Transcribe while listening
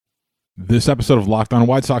This episode of Locked On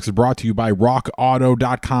White Sox is brought to you by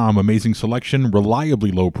RockAuto.com. Amazing selection,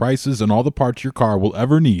 reliably low prices, and all the parts your car will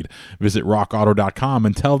ever need. Visit RockAuto.com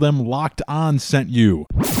and tell them Locked On sent you.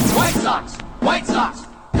 White Sox! White Sox!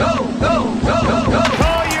 Go, go, go, go, go!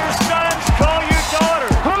 Call your sons, call your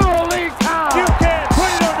daughters. Holy cow! You can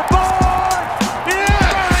put it on the board.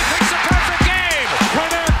 Yeah! He picks a perfect game!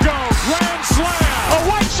 Konecko, grand slam. A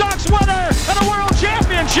White Sox winner and a world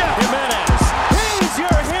championship. Jimenez, he's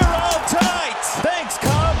your hero tonight. Thanks,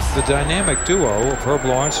 Cubs. The dynamic duo of Herb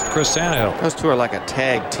Lawrence and Chris Tannehill. Those two are like a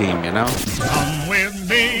tag team, you know? Come with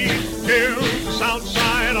me to the south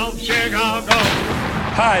side of Chicago.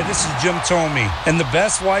 Hi, this is Jim Thome, and the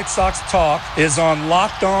best White Sox talk is on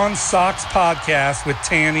Locked On Sox podcast with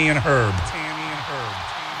Tanny and Herb.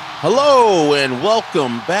 Hello, and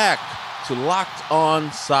welcome back to Locked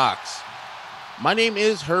On Sox. My name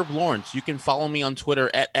is Herb Lawrence. You can follow me on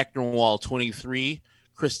Twitter at Ecknerwall23.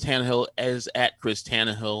 Chris Tannehill is at Chris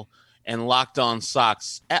Tannehill. And Locked On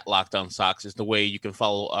Sox at Locked On Sox is the way you can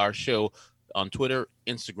follow our show on Twitter,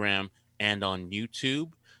 Instagram, and on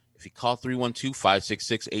YouTube. If you call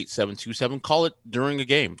 312-566-8727, call it during the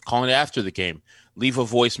game. Call it after the game. Leave a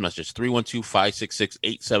voice message,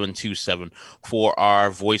 312-566-8727 for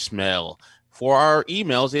our voicemail. For our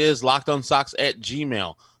emails is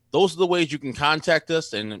lockedonsox@gmail.com. Those are the ways you can contact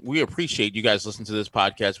us, and we appreciate you guys listening to this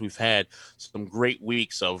podcast. We've had some great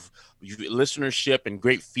weeks of listenership and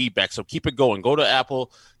great feedback, so keep it going. Go to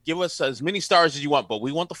Apple. Give us as many stars as you want, but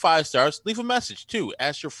we want the 5 stars. Leave a message, too.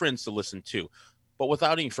 Ask your friends to listen, too. But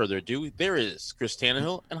without any further ado, there is Chris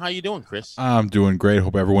Tannehill. And how you doing, Chris? I'm doing great.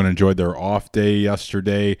 Hope everyone enjoyed their off day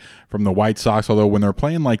yesterday from the White Sox. Although when they're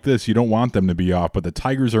playing like this, you don't want them to be off. But the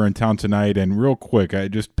Tigers are in town tonight. And real quick, I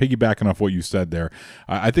just piggybacking off what you said there,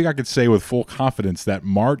 I think I could say with full confidence that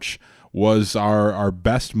March was our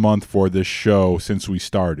best month for this show since we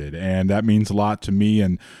started. And that means a lot to me.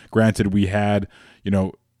 And granted, we had,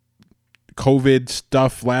 COVID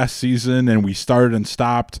stuff last season, and we started and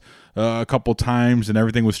stopped a couple times, and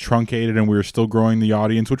everything was truncated, and we were still growing the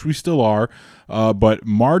audience, which we still are. But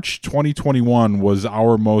March 2021 was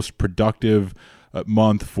our most productive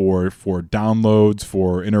month for downloads,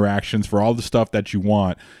 for interactions, for all the stuff that you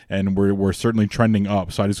want, and we're certainly trending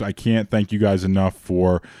up. So I can't thank you guys enough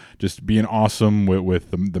for just being awesome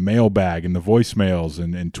with the mailbag and the voicemails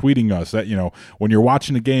and tweeting us. That when you're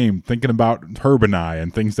watching the game, thinking about Herb and I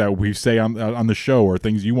and things that we say on the show or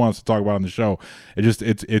things you want us to talk about on the show.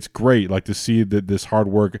 It's great, like to see that this hard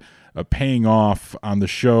work paying off on the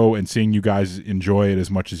show and seeing you guys enjoy it as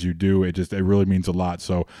much as you do. It really means a lot.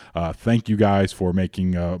 So thank you guys for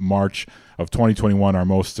making March of 2021 our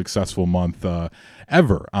most successful month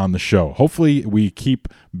ever on the show. Hopefully we keep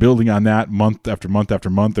building on that month after month after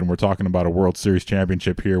month, and we're talking about a World Series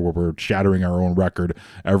championship here where we're shattering our own record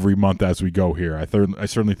every month as we go here. I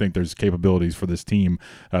certainly think there's capabilities for this team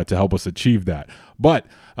to help us achieve that. But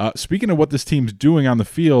speaking of what this team's doing on the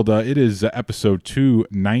field, it is episode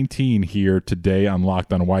 219 here today on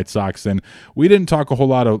Locked On White Sox, and we didn't talk a whole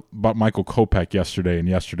lot about Michael Kopech yesterday in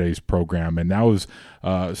yesterday's program, and that was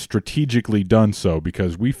strategically done so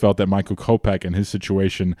because we felt that Michael Kopech and his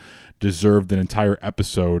situation deserved an entire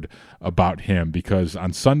episode about him, because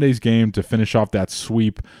on Sunday's game to finish off that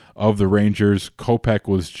sweep of the Rangers, Kopech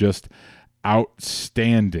was just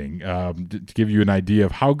outstanding. To give you an idea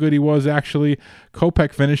of how good he was, actually,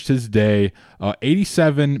 Kopech finished his day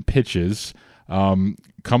 87 pitches,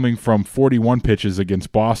 coming from 41 pitches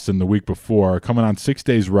against Boston the week before, coming on 6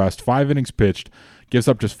 days rest, 5 innings pitched, gives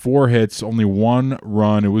up just 4 hits, only 1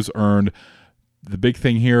 run. It was earned. The big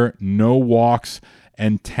thing here, no walks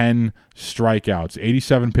and 10 strikeouts.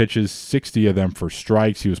 87 pitches, 60 of them for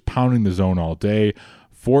strikes. He was pounding the zone all day.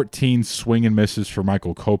 14 swing and misses for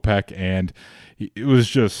Michael Kopech, and it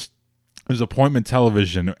was appointment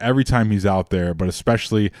television every time he's out there, but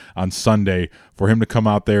especially on Sunday for him to come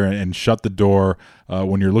out there and shut the door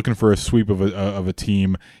when you're looking for a sweep of a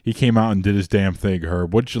team. He came out and did his damn thing,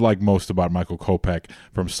 Herb. What did you like most about Michael Kopech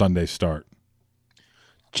from Sunday's start?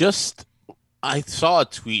 I saw a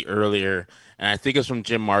tweet earlier, and I think it's from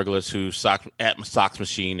Jim Margulis, who's at Sox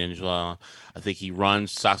Machine, and I think he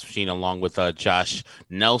runs Sox Machine along with Josh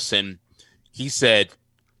Nelson. He said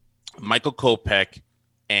Michael Kopech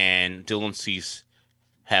and Dylan Cease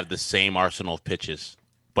have the same arsenal of pitches,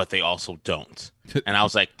 but they also don't. And I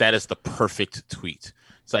was like, that is the perfect tweet.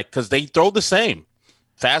 It's like, because they throw the same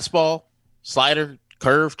fastball, slider,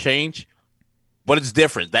 curve, change, but it's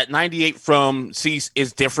different. That 98 from Cease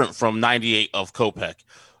is different from 98 of Kopech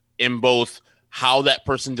in both how that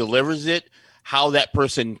person delivers it, how that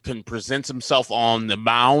person can present himself on the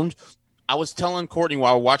mound. I was telling Courtney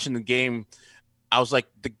while watching the game, I was like,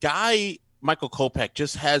 the guy, Michael Kopech,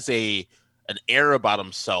 just has an air about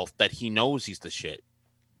himself that he knows he's the shit.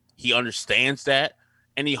 He understands that,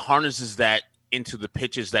 and he harnesses that into the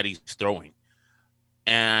pitches that he's throwing.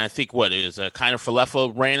 And I think what it is, kind of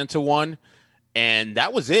Falefa ran into one, and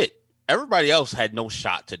that was it. Everybody else had no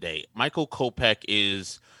shot today. Michael Kopech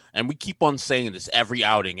is, and we keep on saying this every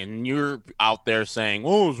outing, and you're out there saying,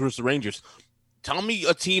 oh, it was versus the Rangers. Tell me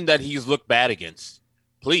a team that he's looked bad against.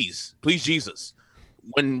 Please, Jesus.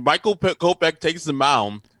 When Michael Kopech takes the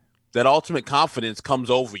mound, that ultimate confidence comes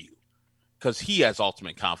over you because he has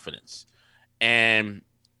ultimate confidence. And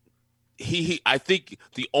I think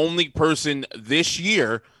the only person this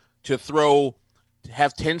year to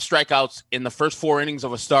have 10 strikeouts in the first 4 innings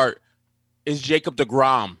of a start is Jacob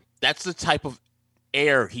deGrom. That's the type of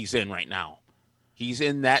air he's in right now. He's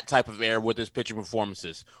in that type of air with his pitching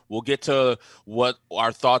performances. We'll get to what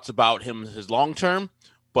our thoughts about him, his long term,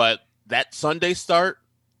 but that Sunday start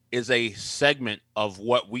is a segment of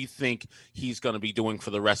what we think he's going to be doing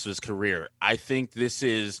for the rest of his career. I think this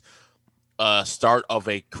is a start of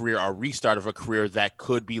a career, a restart of a career that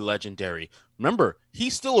could be legendary. Remember,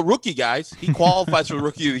 he's still a rookie, guys. He qualifies for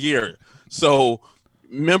Rookie of the Year. So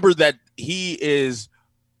remember that he is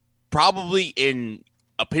probably in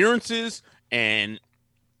appearances and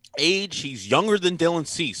age, he's younger than Dylan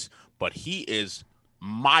Cease, but he is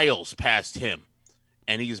miles past him.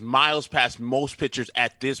 And he's miles past most pitchers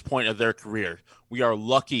at this point of their career. We are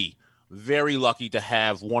lucky, very lucky to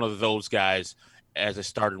have one of those guys as a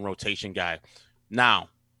starting rotation guy. Now,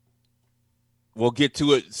 we'll get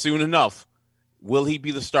to it soon enough. Will he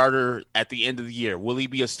be the starter at the end of the year? Will he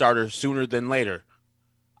be a starter sooner than later?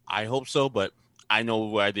 I hope so, but I know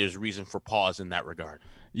why there's reason for pause in that regard.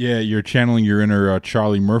 Yeah, you're channeling your inner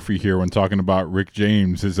Charlie Murphy here when talking about Rick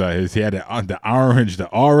James. He had the orange, the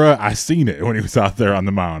aura. I seen it when he was out there on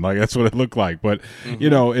the mound. Like, that's what it looked like. But, you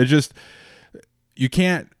know, it just – you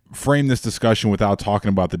can't frame this discussion without talking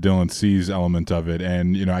about the Dylan Cease element of it.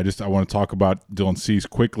 And, you know, I want to talk about Dylan Cease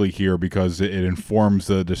quickly here because it informs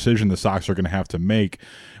the decision the Sox are going to have to make.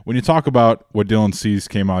 When you talk about what Dylan Cease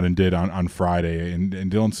came out and did on Friday, and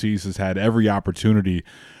Dylan Cease has had every opportunity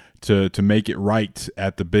to make it right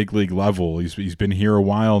at the big league level. He's been here a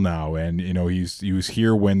while now, and you know he was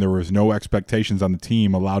here when there was no expectations on the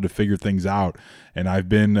team, allowed to figure things out. And I've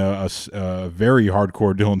been a very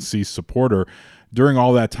hardcore Dylan Cease supporter during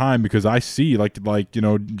all that time because I see like you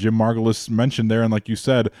know Jim Margulis mentioned there, and like you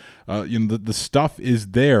said, you know the stuff is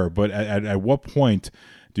there, but at what point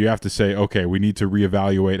do you have to say, okay, we need to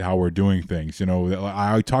reevaluate how we're doing things? You know,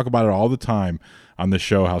 I talk about it all the time on the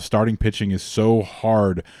show, how starting pitching is so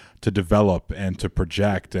hard to develop and to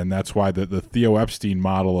project, and that's why the Theo Epstein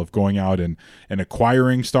model of going out and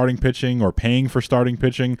acquiring starting pitching or paying for starting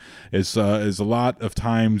pitching is a lot of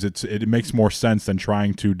times it makes more sense than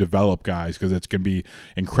trying to develop guys, because it can be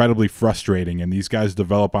incredibly frustrating, and these guys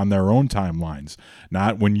develop on their own timelines,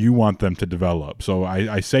 not when you want them to develop. So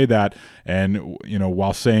I say that, and you know,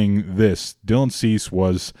 while saying this, Dylan Cease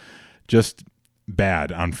was just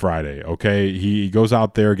bad on Friday. Okay, he goes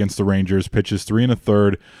out there against the Rangers, pitches 3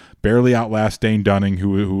 1/3, barely outlasts Dane Dunning,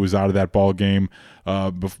 who was out of that ball game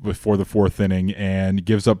before the 4th inning, and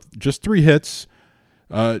gives up just 3 hits,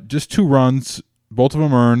 just 2 runs, both of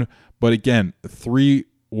them earned, but again, 3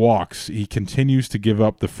 walks. He continues to give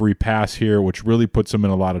up the free pass here, which really puts him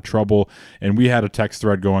in a lot of trouble. And we had a text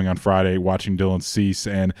thread going on Friday watching Dylan Cease,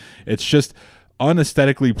 and it's just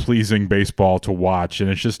unaesthetically pleasing baseball to watch,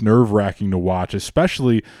 and it's just nerve-wracking to watch,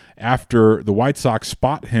 especially after the White Sox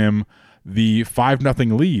spot him the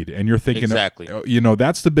 5-0 lead, and you're thinking, exactly, you know,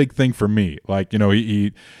 that's the big thing for me. Like, you know,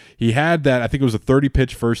 he had that, I think it was a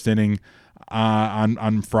 30-pitch first inning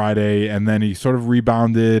on Friday, and then he sort of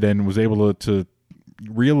rebounded and was able to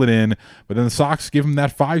reel it in, but then the Sox give him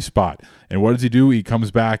that 5 spot, and what does he do? He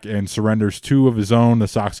comes back and surrenders 2 of his own. The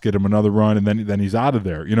Sox get him another run, and then he's out of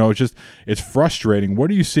there. You know, it's frustrating.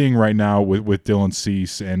 What are you seeing right now with Dylan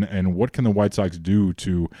Cease, and what can the White Sox do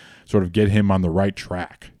to sort of get him on the right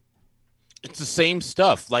track? It's the same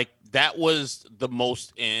stuff. Like, that was the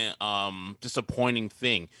most disappointing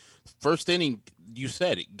thing. First inning, you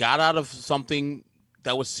said it, got out of something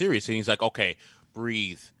that was serious, and he's like, okay,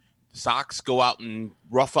 breathe. Sox go out and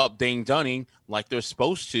rough up Dane Dunning like they're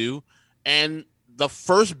supposed to, and the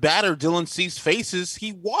first batter Dylan Cease faces,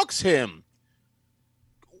 he walks him.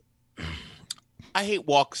 I hate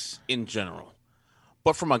walks in general,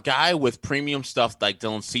 but from a guy with premium stuff like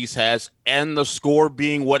Dylan Cease has, and the score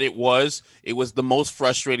being what it was the most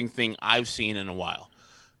frustrating thing I've seen in a while.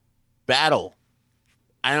 Battle.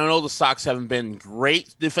 I don't know, the Sox haven't been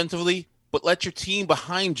great defensively, but let your team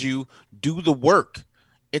behind you do the work.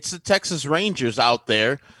 It's the Texas Rangers out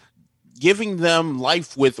there. Giving them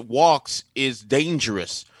life with walks is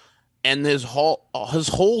dangerous. And his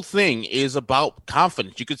whole thing is about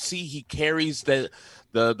confidence. You could see he carries the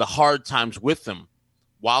hard times with him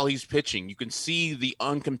while he's pitching. You can see the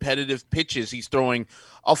uncompetitive pitches he's throwing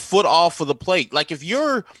a foot off of the plate. Like if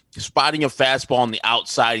you're spotting a fastball on the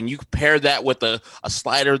outside and you pair that with a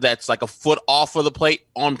slider that's like a foot off of the plate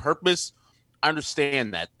on purpose, I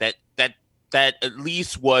understand that at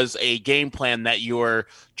least was a game plan, that you're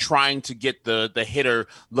trying to get the hitter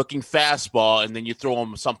looking fastball, and then you throw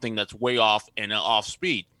him something that's way off and off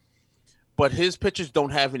speed. But his pitches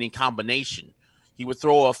don't have any combination. He would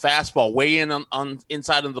throw a fastball way in on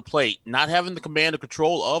inside of the plate, not having the command or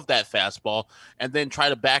control of that fastball, and then try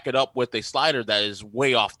to back it up with a slider that is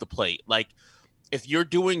way off the plate. Like, if you're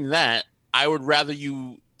doing that, I would rather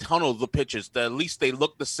you tunnel the pitches, that at least they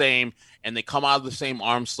look the same and they come out of the same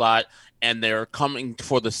arm slot and they're coming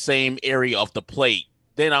for the same area of the plate.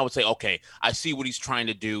 Then I would say, okay, I see what he's trying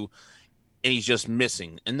to do and he's just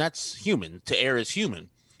missing. And that's human. To err is human.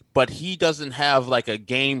 But he doesn't have like a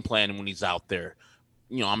game plan when he's out there.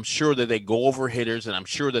 You know, I'm sure that they go over hitters, and I'm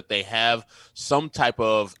sure that they have some type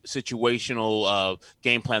of situational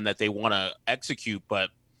game plan that they want to execute, but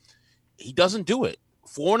he doesn't do it.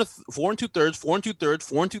 4 2/3, 4 2/3,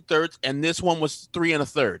 4 2/3, and this one was 3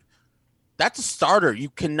 1/3. That's a starter. You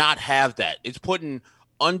cannot have that. It's putting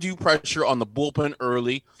undue pressure on the bullpen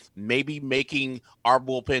early, maybe making our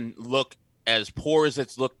bullpen look as poor as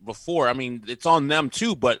it's looked before. I mean, it's on them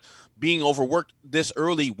too, but being overworked this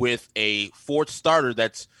early with a fourth starter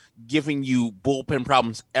that's giving you bullpen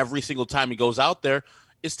problems every single time he goes out there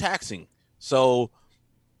is taxing. So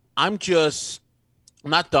I'm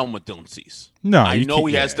not done with Dylan Cease. No, I know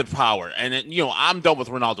he has the power. And, I'm done with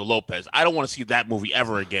Ronaldo Lopez. I don't want to see that movie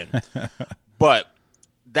ever again. But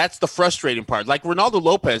that's the frustrating part. Like Ronaldo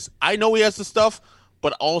Lopez, I know he has the stuff,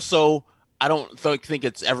 but also I don't think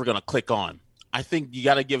it's ever going to click on. I think you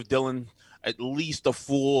got to give Dylan at least a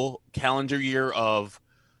full calendar year or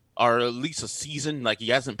at least a season. Like, he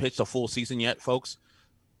hasn't pitched a full season yet, folks,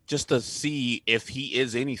 just to see if he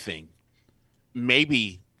is anything.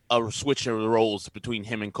 Maybe a switch of the roles between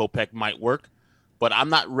him and Kopech might work, but I'm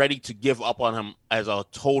not ready to give up on him as a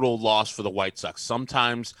total loss for the White Sox.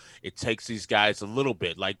 Sometimes it takes these guys a little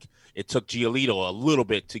bit, like it took Giolito a little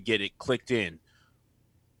bit to get it clicked in.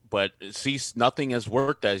 But Cease, nothing has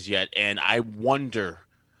worked as yet, and I wonder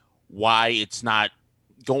why it's not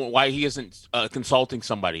going. Why he isn't consulting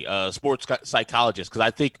somebody, a sports psychologist? Because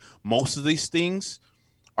I think most of these things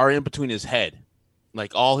are in between his head.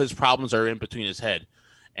 Like, all his problems are in between his head,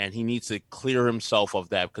 and he needs to clear himself of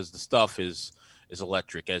that, because the stuff is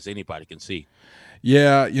electric, as anybody can see.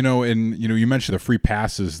 Yeah, you mentioned the free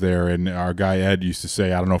passes there, and our guy Ed used to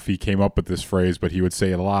say, I don't know if he came up with this phrase, but he would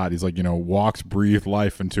say it a lot. He's like, walks breathe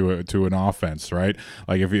life into an offense, right?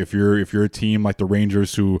 Like if you're a team like the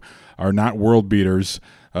Rangers, who are not world beaters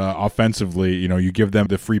offensively, you give them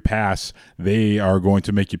the free pass, they are going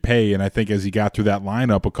to make you pay. And I think as he got through that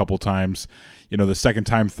lineup a couple times, the second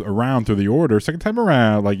time around,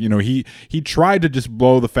 like, he tried to just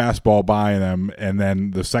blow the fastball by them, and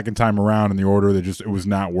then the second time around in the order, it was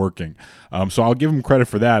not working. So I'll give him credit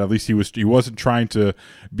for that. At least he wasn't trying to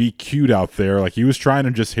be cute out there. Like, he was trying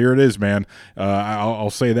to just, here it is, man. I'll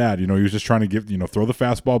say that. He was just trying to throw the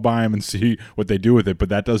fastball by him and see what they do with it. But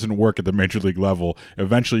that doesn't work at the major league level.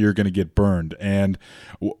 Eventually, you're going to get burned. And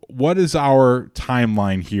what is our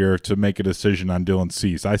timeline here to make a decision on Dylan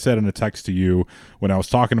Cease? I said in a text to you when I was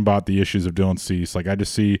talking about the issues of Dylan Cease, like, I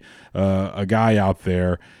just see a guy out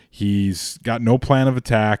there. He's got no plan of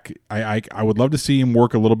attack. I would love to see him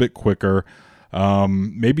work a little bit quicker.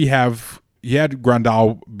 Maybe he had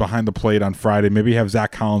Grandal behind the plate on Friday. Maybe have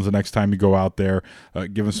Zach Collins the next time you go out there,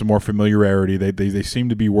 give him some more familiarity. They seem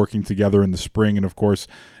to be working together in the spring, and of course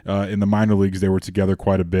in the minor leagues they were together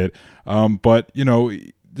quite a bit. But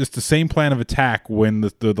just the same plan of attack when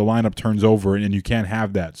the lineup turns over, and you can't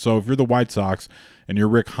have that. So if you're the White Sox and you're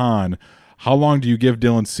Rick Hahn, how long do you give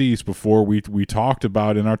Dylan Cease before we talked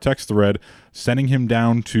about in our text thread sending him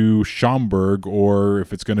down to Schaumburg, or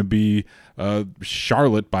if it's going to be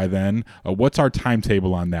Charlotte by then? What's our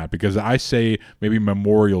timetable on that? Because I say maybe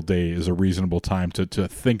Memorial Day is a reasonable time to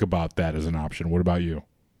think about that as an option. What about you?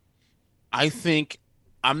 I think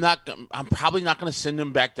I'm probably not going to send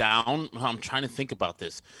him back down. I'm trying to think about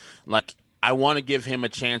this. Like, I want to give him a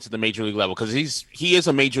chance at the major league level, because he is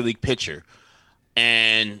a major league pitcher.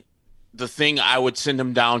 And the thing I would send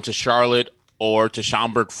him down to Charlotte or to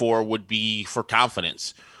Schaumburg for would be for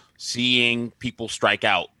confidence, seeing people strike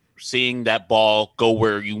out, seeing that ball go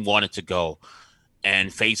where you want it to go.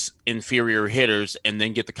 and face inferior hitters and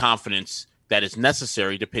then get the confidence that is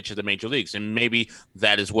necessary to pitch at the major leagues. And maybe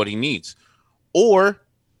that is what he needs. Or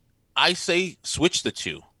I say switch the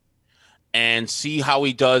two and see how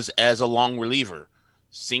he does as a long reliever.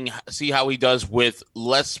 See how he does with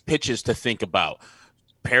less pitches to think about.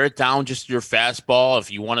 Pare it down just your fastball.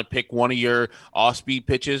 If you want to pick one of your off-speed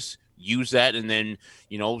pitches, use that, and then,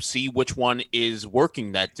 see which one is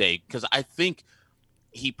working that day. Because I think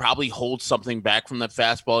he probably holds something back from that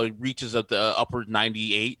fastball. He reaches at the upper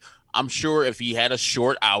 98. I'm sure if he had a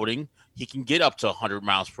short outing, he can get up to 100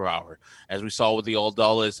 miles per hour. As we saw with the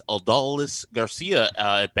Adolis Garcia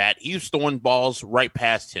at bat, he was throwing balls right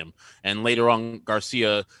past him. And later on,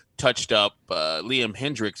 Garcia touched up Liam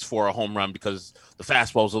Hendricks for a home run because the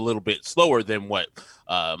fastball was a little bit slower than what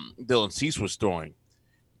Dylan Cease was throwing.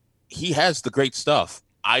 He has the great stuff.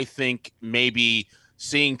 I think maybe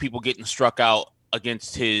seeing people getting struck out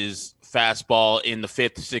against his fastball in the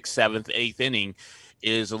 5th, 6th, 7th, 8th inning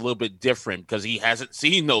is a little bit different because he hasn't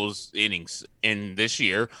seen those innings in this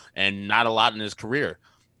year and not a lot in his career.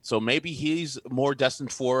 So maybe he's more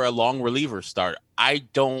destined for a long reliever start. I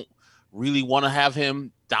don't really want to have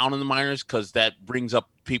him down in the minors because that brings up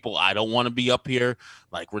people I don't want to be up here.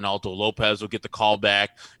 Like Ronaldo Lopez will get the call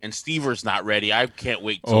back, and Stever's not ready. I can't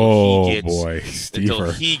wait until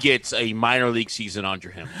he gets a minor league season under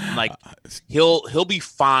him. Like he'll be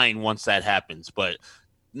fine once that happens, but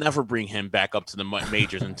never bring him back up to the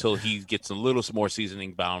majors until he gets a little more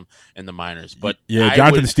seasoning bound in the minors. But yeah,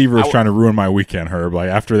 Jonathan Stever is trying to ruin my weekend, Herb. Like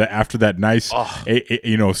after that nice, snowman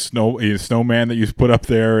that you put up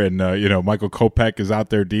there, and Michael Kopech is out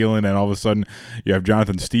there dealing, and all of a sudden you have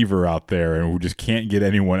Jonathan Stever out there, and we just can't get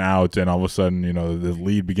anyone out, and all of a sudden the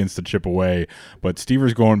lead begins to chip away. But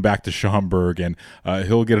Stever's going back to Schaumburg, and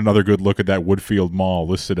he'll get another good look at that Woodfield Mall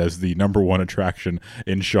listed as the #1 attraction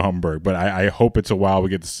in Schaumburg. But I hope it's a while we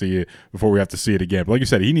get to see it before we have to see it again. But like you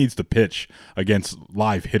said, he needs to pitch against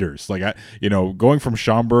live hitters. Like going from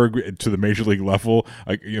Schaumburg to the major league level,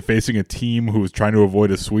 facing a team who is trying to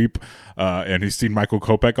avoid a sweep, and he's seen Michael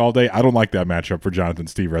Kopech all day. I don't like that matchup for Jonathan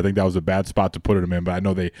Stever. I think that was a bad spot to put him in, but I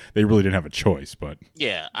know they really didn't have a choice. But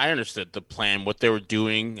yeah, I understood the plan, what they were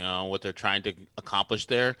doing, what they're trying to accomplish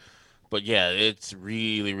there. But yeah, it's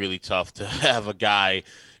really, really tough to have a guy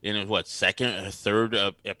in second or third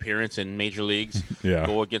appearance in major leagues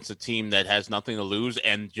go against a team that has nothing to lose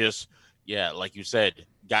and just, like you said,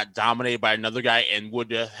 got dominated by another guy and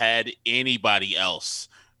would have had anybody else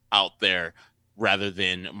out there rather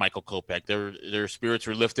than Michael Kopech. Their spirits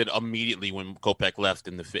were lifted immediately when Kopech left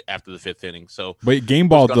after the 5th inning. So, but game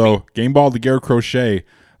ball to Garrett Crochet.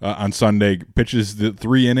 On Sunday, pitches the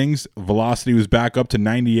 3 innings. Velocity was back up to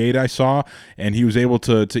 98, I saw, and he was able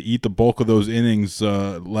to eat the bulk of those innings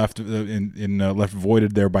left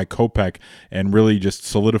voided there by Kopech, and really just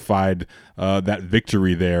solidified that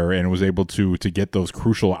victory there, and was able to get those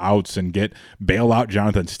crucial outs and bail out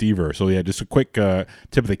Jonathan Stever. So yeah, just a quick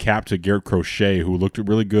tip of the cap to Garrett Crochet, who looked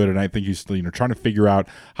really good, and I think he's trying to figure out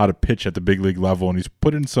how to pitch at the big league level, and he's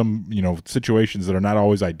put in some situations that are not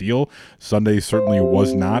always ideal. Sunday certainly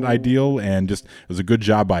was not ideal, and just it was a good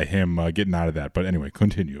job by him getting out of that. But anyway,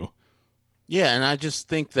 continue. Yeah, and I just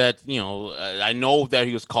think that, I know that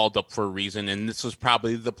he was called up for a reason, and this was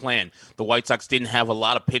probably the plan. The White Sox didn't have a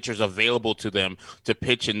lot of pitchers available to them to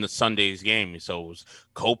pitch in the Sunday's game. So it was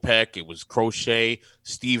Kopech, it was Crochet,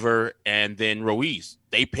 Stever, and then Ruiz.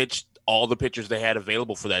 They pitched all the pitchers they had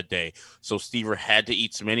available for that day. So Stever had to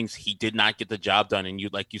eat some innings. He did not get the job done. And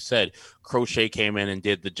like you said, Crochet came in and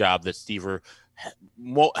did the job that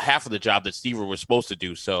half of the job that Stever was supposed to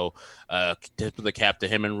do. So tip of the cap to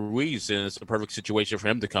him and Ruiz, and it's a perfect situation for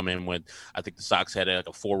him to come in when I think the Sox had a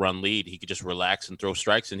 4-run lead. He could just relax and throw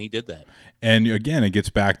strikes, and he did that. And again, it gets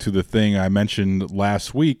back to the thing I mentioned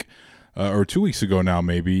last week, or 2 weeks ago now,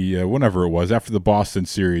 maybe, whenever it was, after the Boston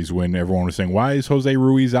series, when everyone was saying, why is Jose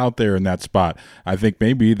Ruiz out there in that spot? I think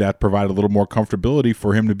maybe that provided a little more comfortability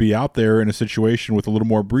for him to be out there in a situation with a little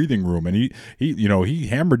more breathing room. And he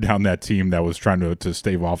hammered down that team that was trying to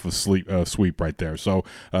stave off a sweep right there. So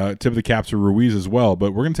tip of the cap to Ruiz as well.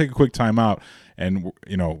 But we're going to take a quick timeout. And,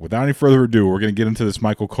 without any further ado, we're going to get into this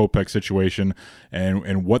Michael Kopech situation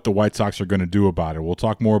and what the White Sox are going to do about it. We'll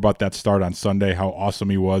talk more about that start on Sunday, how awesome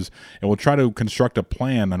he was, and we'll try to construct a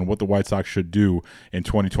plan on what the White Sox should do in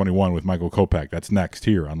 2021 with Michael Kopech. That's next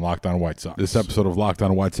here on Locked On White Sox. This episode of Locked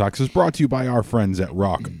On White Sox is brought to you by our friends at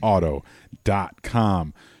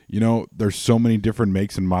RockAuto.com. You know, there's so many different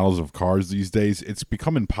makes and models of cars these days, it's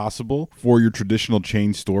become impossible for your traditional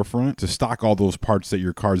chain storefront to stock all those parts that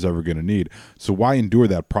your car's ever going to need. So why endure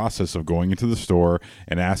that process of going into the store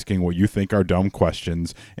and asking what you think are dumb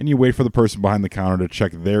questions, and you wait for the person behind the counter to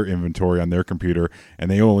check their inventory on their computer,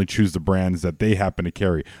 and they only choose the brands that they happen to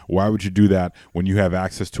carry? Why would you do that when you have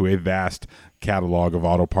access to a vast catalog of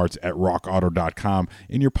auto parts at rockauto.com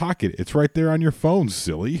in your pocket? It's right there on your phone,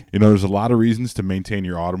 silly. You know, there's a lot of reasons to maintain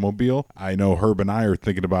your automobile. I know Herb and I are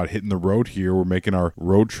thinking about hitting the road here. We're making our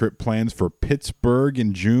road trip plans for Pittsburgh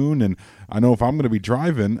in June, and I know if I'm going to be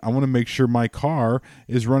driving, I want to make sure my car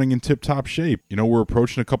is running in tip-top shape. You know, we're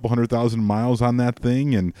approaching a couple 100,000 miles on that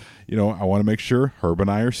thing, and, you know, I want to make sure Herb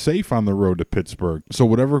and I are safe on the road to Pittsburgh. So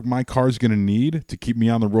whatever my car's going to need to keep me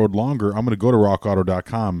on the road longer, I'm going to go to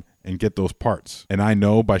rockauto.com and get those parts. And I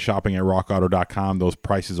know by shopping at rockauto.com, those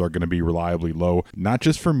prices are going to be reliably low, not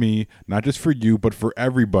just for me, not just for you, but for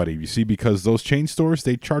everybody. You see, because those chain stores,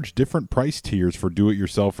 they charge different price tiers for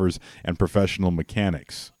do-it-yourselfers and professional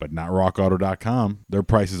mechanics, but not rockauto.com. Their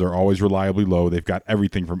prices are always reliably low. They've got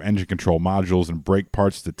everything from engine control modules and brake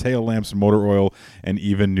parts to tail lamps, motor oil, and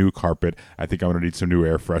even new carpet. I think I'm going to need some new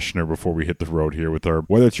air freshener before we hit the road here with Herb.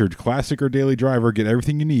 Whether it's your classic or daily driver, get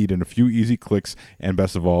everything you need in a few easy clicks, and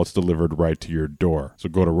best of all, it's delivered right to your door. So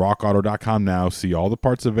go to rockauto.com now, see all the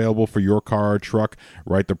parts available for your car or truck,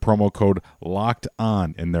 write the promo code LOCKED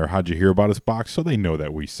ON in their How'd You Hear About Us box so they know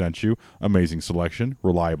that we sent you. Amazing selection,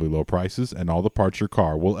 reliably low prices, and all the parts your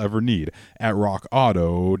car will ever need at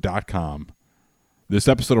rockauto.com. This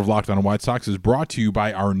episode of Locked On White Sox is brought to you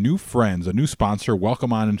by our new friends, a new sponsor.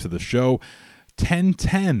 Welcome on into the show,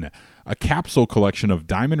 1010. A capsule collection of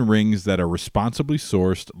diamond rings that are responsibly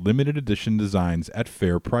sourced, limited edition designs at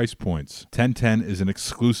fair price points. 1010 is an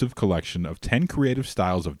exclusive collection of 10 creative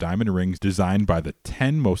styles of diamond rings designed by the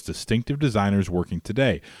 10 most distinctive designers working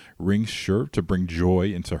today. Rings sure to bring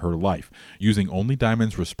joy into her life. Using only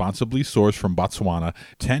diamonds responsibly sourced from Botswana,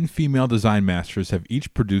 10 female design masters have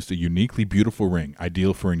each produced a uniquely beautiful ring,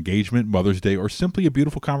 ideal for engagement, Mother's Day, or simply a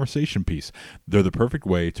beautiful conversation piece. They're the perfect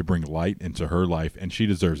way to bring light into her life, and she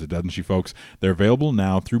deserves it, doesn't she, folks? They're available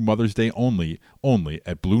now through Mother's Day only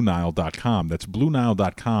at BlueNile.com. That's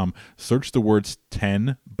BlueNile.com. Search the words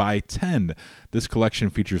 10 by 10. This collection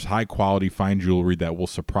features high-quality fine jewelry that will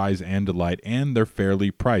surprise and delight, and they're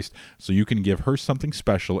fairly priced, so you can give her something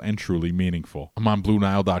special and truly meaningful. I'm on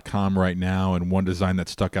BlueNile.com right now, and one design that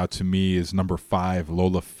stuck out to me is number 5,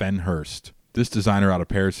 Lola Fenhurst. This designer out of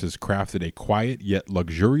Paris has crafted a quiet yet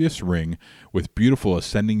luxurious ring with beautiful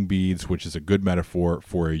ascending beads, which is a good metaphor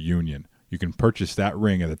for a union. You can purchase that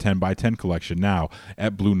ring at the 10 by 10 collection now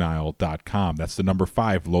at BlueNile.com. That's the number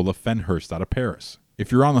 5, Lola Fenhurst out of Paris.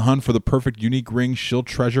 If you're on the hunt for the perfect unique ring she'll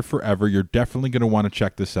treasure forever, you're definitely going to want to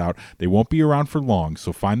check this out. They won't be around for long,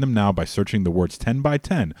 so find them now by searching the words 10 by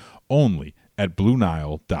 10 only at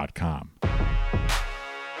BlueNile.com.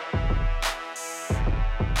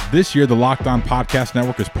 This year, the Locked On Podcast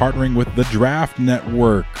Network is partnering with the Draft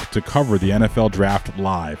Network to cover the NFL Draft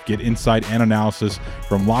live. Get insight and analysis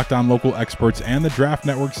from Locked On local experts and the Draft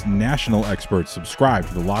Network's national experts. Subscribe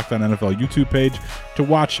to the Locked On NFL YouTube page to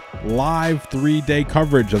watch live 3-day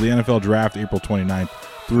coverage of the NFL Draft April 29th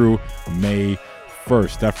through May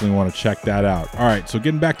 1st. Definitely want to check that out. All right, so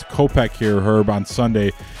getting back to Kopech here, Herb, on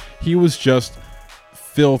Sunday, he was just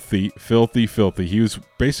filthy. He was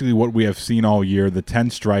basically what we have seen all year, the 10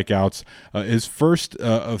 strikeouts. His first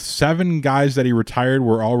of 7 guys that he retired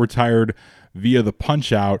were all retired via the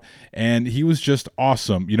punch-out, and he was just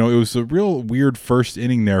awesome. You know, it was a real weird first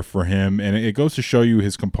inning there for him, and it goes to show you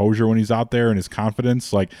his composure when he's out there and his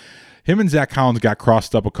confidence. Like, him and Zach Collins got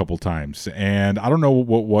crossed up a couple times, and I don't know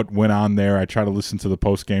what went on there. I tried to listen to the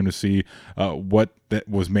post game to see what that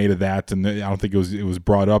was made of that, and I don't think it was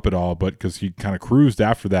brought up at all, but because he kind of cruised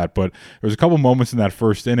after that. But there was a couple moments in that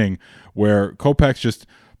first inning where Kopech's just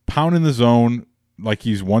pounding the zone like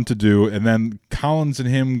he's wont to do, and then Collins and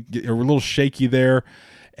him are a little shaky there.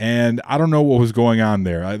 And I don't know what was going on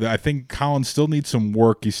there. I think Collins still needs some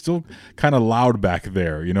work. He's still kind of loud back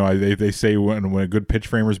there. You know, they say when a good pitch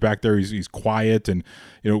framer's back there, he's quiet. And,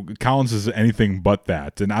 you know, Collins is anything but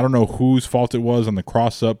that. And I don't know whose fault it was on the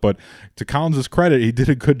cross-up, but to Collins' credit, he did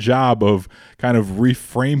a good job of kind of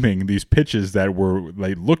reframing these pitches that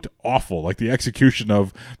looked awful. Like the execution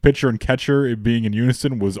of pitcher and catcher being in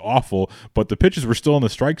unison was awful, but the pitches were still in the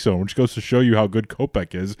strike zone, which goes to show you how good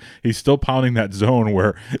Kopech is. He's still pounding that zone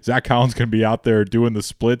where Zach Collins can be out there doing the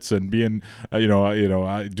splits and being,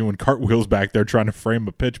 doing cartwheels back there trying to frame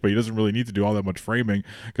a pitch, but he doesn't really need to do all that much framing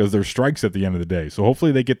because there's strikes at the end of the day. So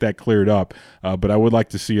hopefully they get that cleared up. But I would like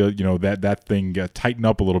to see, that thing tighten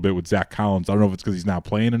up a little bit with Zach Collins. I don't know if it's because he's not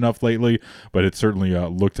playing enough lately, but it certainly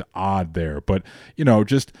looked odd there. But,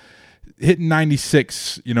 just hitting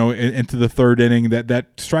 96, into the third inning,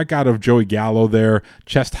 that strikeout of Joey Gallo there,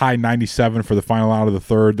 chest high 97 for the final out of the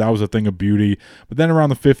third, that was a thing of beauty. But then around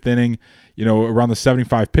the fifth inning, around the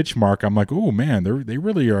 75 pitch mark, I'm like, oh man, they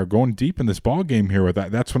really are going deep in this ball game here with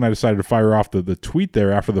that. That's when I decided to fire off the tweet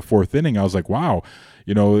there after the fourth inning. I was like, wow,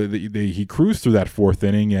 he cruised through that fourth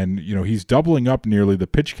inning, and he's doubling up nearly the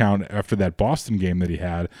pitch count after that Boston game that he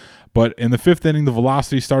had. But in the fifth inning, the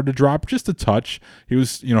velocity started to drop just a touch. He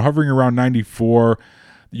was, hovering around 94.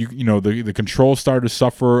 The control started to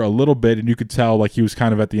suffer a little bit, and you could tell like he was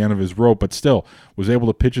kind of at the end of his rope, but still was able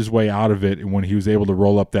to pitch his way out of it. And when he was able to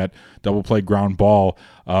roll up that double play ground ball,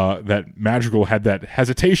 that Madrigal had that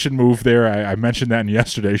hesitation move there. I mentioned that in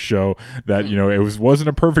yesterday's show that it wasn't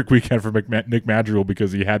a perfect weekend for Nick Madrigal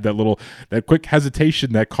because he had that quick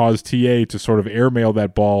hesitation that caused TA to sort of airmail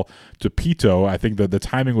that ball to Pito. I think that the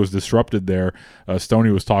timing was disrupted there.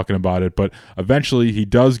 Stoney was talking about it, but eventually he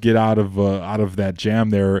does get out of that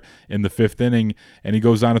jam there in the fifth inning, and he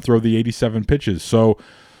goes on to throw the 87 pitches. So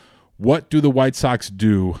what do the White Sox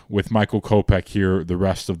do with Michael Kopech here the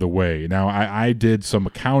rest of the way? Now, I did some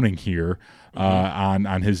accounting here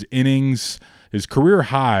on his innings, his career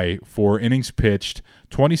high for innings pitched.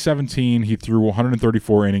 2017, he threw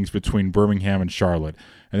 134 innings between Birmingham and Charlotte.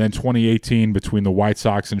 And then 2018, between the White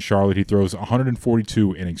Sox and Charlotte, he throws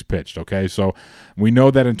 142 innings pitched, okay? So we know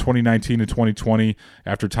that in 2019 and 2020,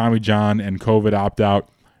 after Tommy John and COVID opt-out,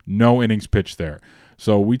 no innings pitched there.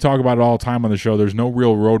 So we talk about it all the time on the show. There's no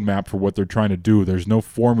real roadmap for what they're trying to do. There's no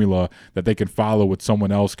formula that they can follow with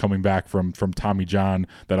someone else coming back from Tommy John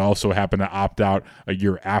that also happened to opt out a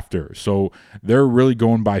year after. So they're really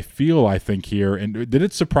going by feel, I think, here. And did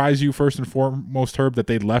it surprise you, first and foremost, Herb, that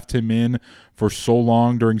they left him in for so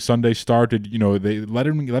long during Sunday's start? They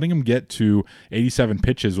letting him get to 87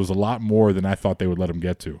 pitches was a lot more than I thought they would let him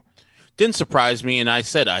get to. Didn't surprise me, and I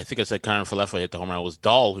think I said Connor Falefa hit the home run. It was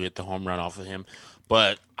Dahl who hit the home run off of him.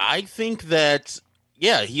 But I think that,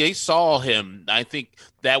 he saw him. I think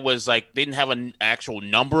that was they didn't have an actual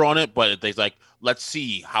number on it, but they let's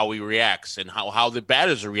see how he reacts and how the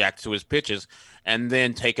batters react to his pitches, and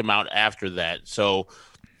then take him out after that. So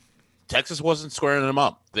Texas wasn't squaring him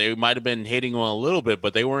up. They might have been hitting him a little bit,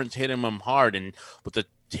 but they weren't hitting him hard. And with the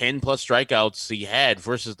 10-plus strikeouts he had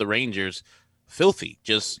versus the Rangers, filthy,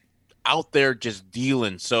 just out there just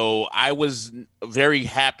dealing. So I was very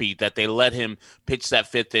happy that they let him pitch that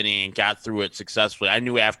fifth inning and got through it successfully. I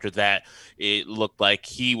knew after that it looked like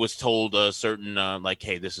he was told a certain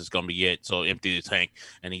hey, this is going to be it, so empty the tank,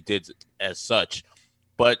 and he did as such.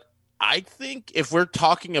 But I think if we're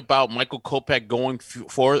talking about Michael Kopech going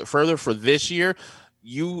further for this year,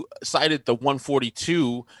 you cited the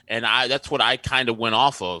 142, and that's what I kind of went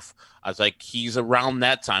off of. I was like, he's around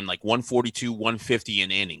that time, 142, 150 in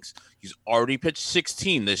innings. He's already pitched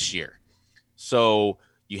 16 this year. So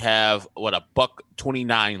you have, a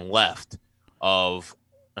 $129 left of,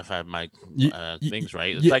 if I have my things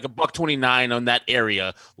right, it's like $129 on that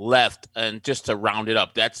area left. And just to round it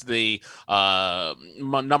up, that's the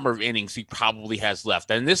number of innings he probably has left.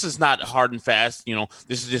 And this is not hard and fast.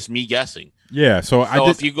 This is just me guessing. Yeah. So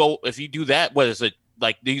if you do that, what is it?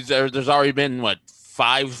 There's already been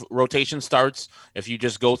 5 rotation starts. If you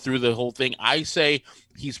just go through the whole thing, I say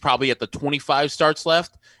he's probably at the 25 starts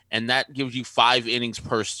left, and that gives you 5 innings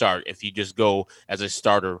per start if you just go as a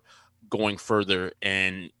starter going further.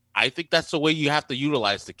 And I think that's the way you have to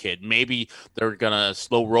utilize the kid. Maybe they're gonna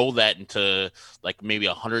slow roll that into maybe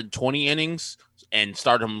 120 innings and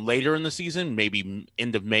start him later in the season, maybe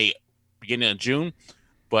end of May, beginning of June.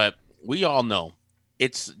 But we all know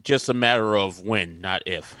it's just a matter of when, not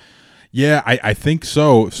if. Yeah, I think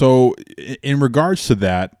so. So in regards to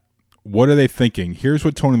that, what are they thinking? Here's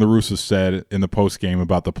what Tony La Russa said in the postgame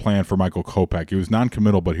about the plan for Michael Kopech. He was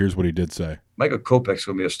non-committal, but here's what he did say. Michael Kopech's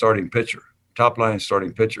going to be a starting pitcher, top-line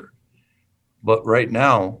starting pitcher. But right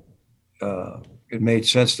now, it made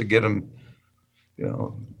sense to get him,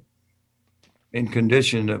 in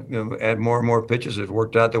condition to add more and more pitches. It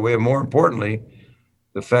worked out that way. And more importantly,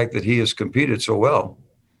 the fact that he has competed so well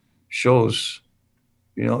shows –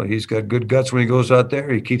 he's got good guts when he goes out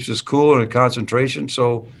there. He keeps his cool and concentration.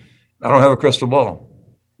 So I don't have a crystal ball.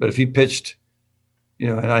 But if he pitched,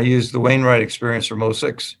 and I used the Wainwright experience from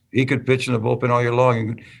 06, he could pitch in the bullpen all year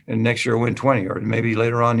long and next year win 20. Or maybe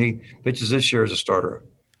later on he pitches this year as a starter.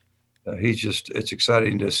 It's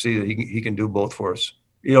exciting to see that he can do both for us.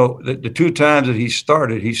 You know, the 2 times that he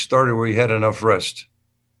started where he had enough rest.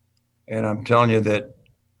 And I'm telling you that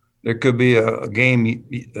there could be a game.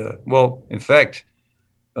 Well, in fact,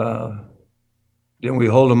 didn't we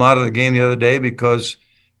hold him out of the game the other day because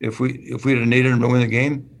if we'd have needed him to win the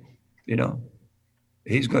game, you know,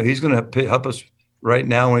 he's going to help us right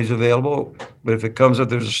now when he's available. But if it comes up,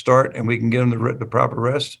 there's a start and we can get him the proper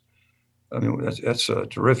rest. I mean, that's a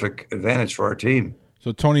terrific advantage for our team.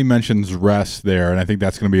 So Tony mentions rest there, and I think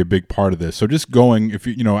that's going to be a big part of this. So just going, if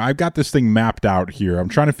you know, I've got this thing mapped out here. I'm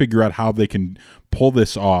trying to figure out how they can pull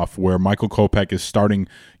this off, where Michael Kopech is starting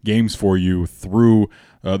games for you through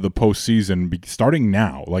the postseason, starting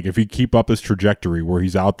now. Like if he keep up this trajectory where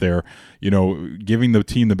he's out there, you know, giving the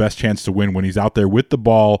team the best chance to win when he's out there with the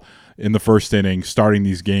ball in the first inning, starting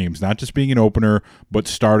these games, not just being an opener, but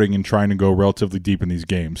starting and trying to go relatively deep in these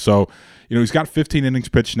games. So, you know, he's got 15 innings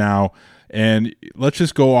pitched now. And let's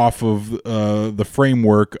just go off of the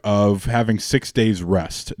framework of having 6 days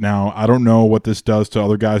rest. Now, I don't know what this does to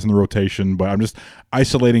other guys in the rotation, but I'm just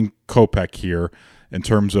isolating Kopech here in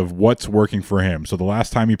terms of what's working for him. So the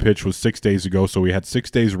last time he pitched was 6 days ago, so he had 6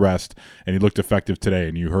 days rest, and he looked effective today.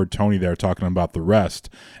 And you heard Tony there talking about the rest,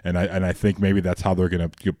 and I think maybe that's how they're going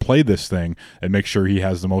to play this thing and make sure he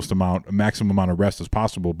has the maximum amount of rest as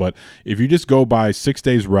possible. But if you just go by 6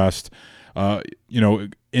 days rest, you know,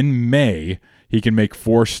 in May, he can make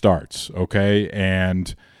 4 starts, okay?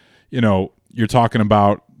 And, you know, you're talking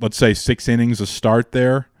about, let's say, 6 innings a start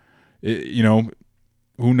there. You know,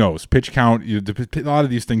 who knows? Pitch count, a lot of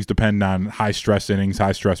these things depend on high-stress innings,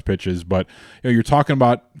 high-stress pitches. But, you know, you're talking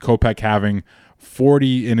about Kopech having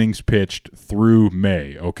 40 innings pitched through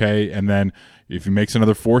May, okay? And then if he makes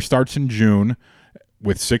another 4 starts in June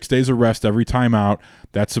with 6 days of rest every time out,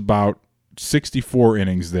 that's about 64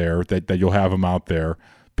 innings there that you'll have him out there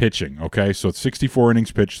pitching, okay? So it's 64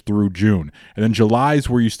 innings pitched through June. And then July is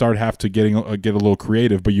where you have to get a little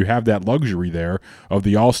creative, but you have that luxury there of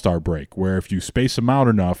the All-Star break, where if you space him out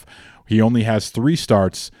enough, he only has 3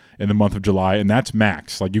 starts in the month of July, and that's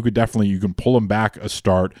max. Like you can pull him back a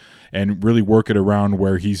start and really work it around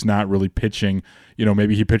where he's not really pitching. You know,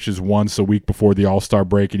 maybe he pitches once a week before the All-Star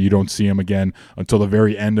break and you don't see him again until the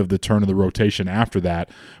very end of the turn of the rotation after that.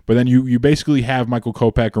 But then you basically have Michael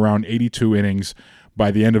Kopech around 82 innings by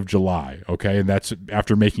the end of July, okay? And that's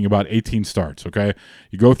after making about 18 starts, okay?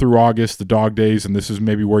 You go through August, the dog days, and this is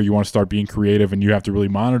maybe where you want to start being creative, and you have to really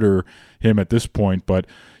monitor him at this point. But,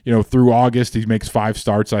 you know, through August, he makes 5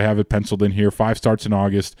 starts. I have it penciled in here. 5 starts in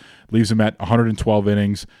August, leaves him at 112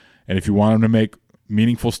 innings. And if you want him to make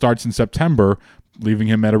meaningful starts in September, leaving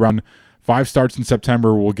him at around 5 starts in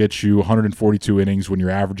September will get you 142 innings when you're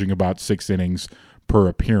averaging about 6 innings per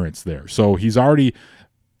appearance there. So he's already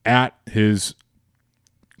at his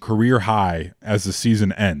career high as the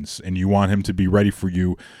season ends, and you want him to be ready for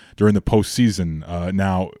you during the postseason.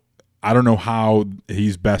 Now, I don't know how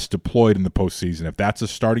he's best deployed in the postseason, if that's a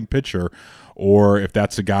starting pitcher or if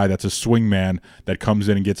that's a guy that's a swingman that comes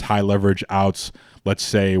in and gets high leverage outs, let's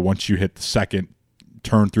say once you hit the second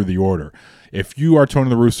turn through the order. If you are Tony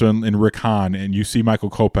La Russa and Rick Hahn and you see Michael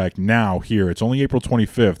Kopech now here, it's only April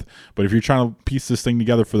 25th, but if you're trying to piece this thing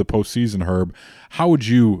together for the postseason, Herb, how would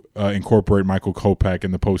you incorporate Michael Kopech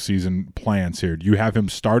in the postseason plans here? Do you have him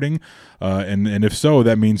starting? And if so,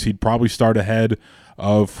 that means he'd probably start ahead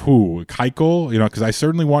of who? Keuchel? You know, because I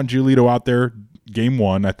certainly want Giolito out there game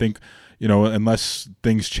 1. I think, you know, unless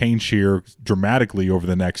things change here dramatically over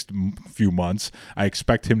the next few months, I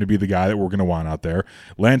expect him to be the guy that we're going to want out there.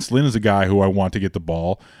 Lance Lynn is a guy who I want to get the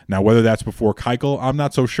ball. Now, whether that's before Keuchel, I'm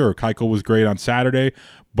not so sure. Keuchel was great on Saturday,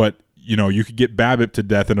 but, you know, you could get BABIP to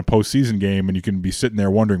death in a postseason game and you can be sitting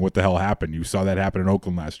there wondering what the hell happened. You saw that happen in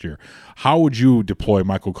Oakland last year. How would you deploy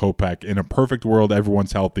Michael Kopech in a perfect world,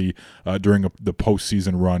 everyone's healthy, during the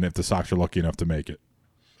postseason run if the Sox are lucky enough to make it?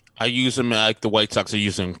 I use him like the White Sox are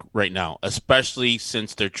using right now, especially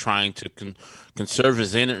since they're trying to conserve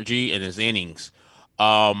his energy and his innings.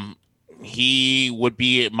 He would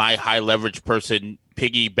be my high leverage person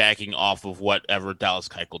piggybacking off of whatever Dallas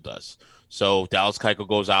Keuchel does. So Dallas Keuchel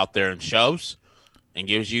goes out there and shoves and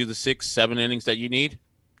gives you the 6-7 innings that you need.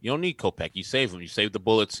 You don't need Kopech. You save them. You save the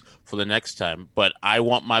bullets for the next time. But I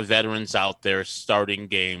want my veterans out there starting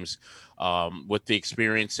games with the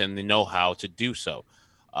experience and the know-how to do so.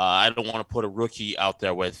 I don't want to put a rookie out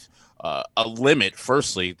there with a limit.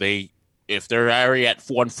 Firstly, if they're already at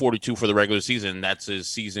 142 for the regular season, that's his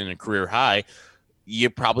season and career high. You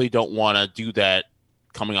probably don't want to do that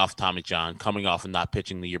coming off Tommy John, coming off and not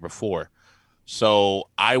pitching the year before. So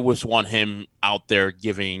I always want him out there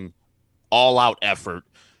giving all-out effort,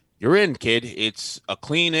 you're in, kid. It's a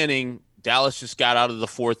clean inning. Dallas just got out of the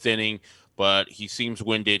 4th inning, but he seems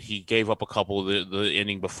winded. He gave up a couple the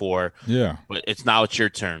inning before. Yeah. But it's your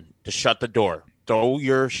turn to shut the door. Throw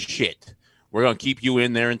your shit. We're going to keep you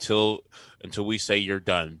in there until we say you're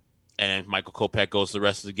done. And if Michael Kopech goes the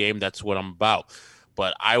rest of the game, that's what I'm about.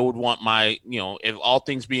 But I would want if all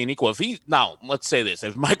things being equal, let's say this.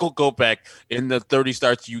 If Michael Kopech in the 30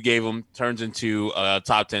 starts you gave him turns into a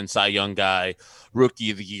top 10 Cy Young guy,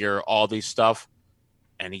 rookie of the year, all these stuff,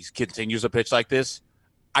 and he continues to pitch like this,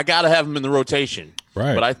 I got to have him in the rotation.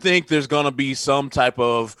 Right. But I think there's going to be some type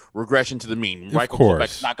of regression to the mean. Michael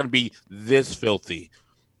Kopech's not going to be this filthy.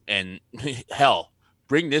 And hell,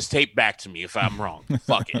 bring this tape back to me if I'm wrong.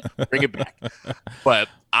 Fuck it. Bring it back. But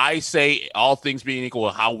I say all things being equal,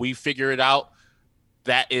 how we figure it out,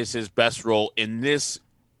 that is his best role in this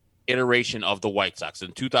iteration of the White Sox,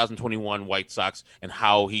 in 2021 White Sox, and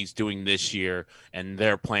how he's doing this year and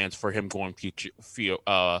their plans for him going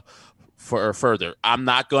further. I'm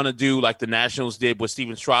not going to do like the Nationals did with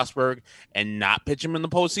Steven Strasburg and not pitch him in the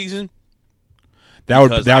postseason.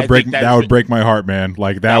 That would break my heart, man.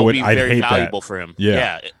 Like that would I'd very hate valuable that. for him.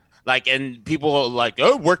 Yeah. Like, and people are like,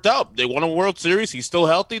 oh, it worked out. They won a World Series. He's still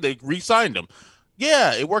healthy. They re-signed him.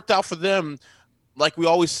 Yeah, it worked out for them. Like we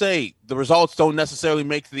always say, the results don't necessarily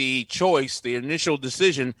make the choice, the initial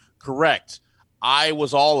decision, correct. I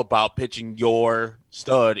was all about pitching your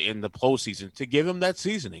stud in the postseason to give him that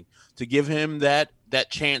seasoning, to give him that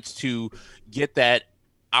chance to get that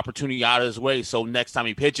opportunity out of his way. So next time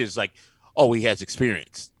he pitches, like, oh, he has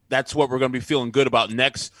experience. That's what we're going to be feeling good about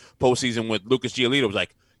next postseason with Lucas Giolito. It was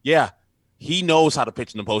like, yeah, he knows how to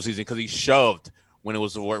pitch in the postseason because he shoved when it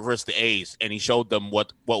was versus the A's, and he showed them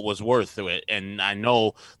what was worth to it. And I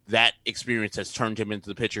know that experience has turned him into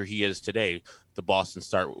the pitcher he is today, the Boston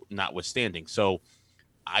start notwithstanding. So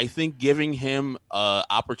I think giving him an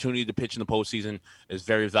opportunity to pitch in the postseason is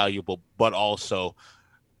very valuable, but also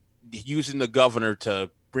using the governor to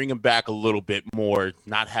bring him back a little bit more,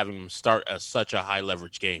 not having him start such a high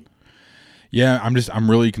leverage game. Yeah,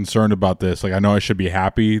 I'm really concerned about this. Like, I know I should be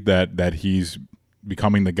happy that he's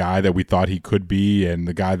becoming the guy that we thought he could be, and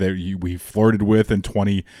the guy that we flirted with in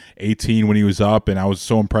 2018 when he was up, and I was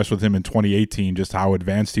so impressed with him in 2018, just how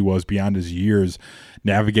advanced he was beyond his years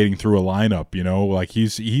navigating through a lineup. Like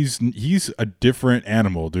he's a different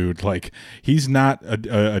animal, dude. Like, he's not a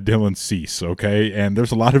Dylan Cease, okay? And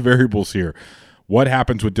there's a lot of variables here. What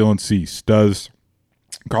happens with Dylan Cease? Does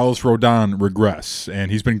Carlos Rodon regress?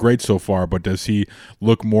 And he's been great so far, but does he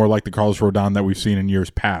look more like the Carlos Rodon that we've seen in years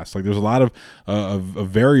past? Like, there's a lot of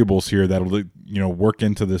variables here that'll work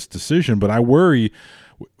into this decision, but I worry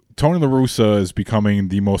Tony La Russa is becoming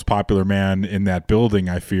the most popular man in that building,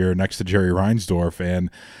 I fear, next to Jerry Reinsdorf.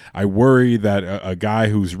 And I worry that a guy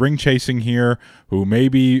who's ring chasing here, who may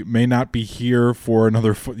not be here for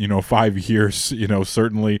another 5 years,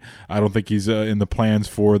 certainly I don't think he's in the plans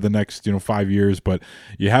for the next 5 years, but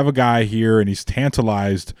you have a guy here and he's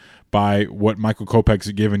tantalized by what Michael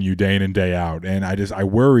Kopech's given you day in and day out. And I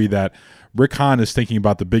worry that Rick Hahn is thinking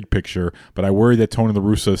about the big picture, but I worry that Tony La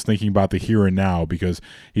Russa is thinking about the here and now, because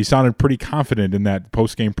he sounded pretty confident in that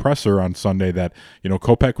post-game presser on Sunday that,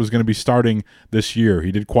 Kopech was going to be starting this year.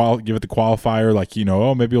 He did give it the qualifier, like,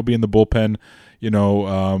 maybe he'll be in the bullpen,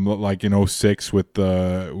 like in 06 with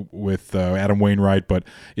Adam Wainwright. But,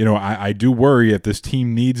 I do worry that this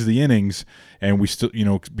team needs the innings, and we still,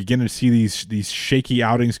 begin to see these shaky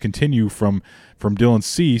outings continue from Dylan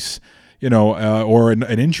Cease, or an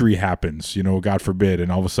injury happens, God forbid,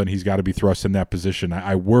 and all of a sudden he's got to be thrust in that position.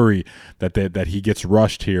 I worry that he gets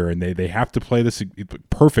rushed here, and they have to play this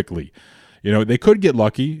perfectly. They could get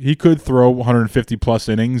lucky. He could throw 150 plus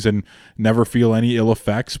innings and never feel any ill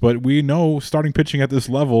effects, but we know starting pitching at this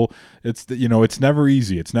level, it's never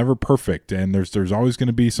easy. It's never perfect, and there's always going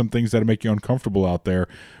to be some things that make you uncomfortable out there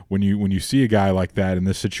when you see a guy like that in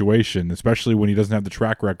this situation, especially when he doesn't have the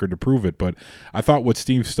track record to prove it. But I thought what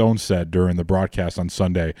Steve Stone said during the broadcast on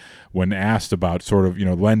Sunday, when asked about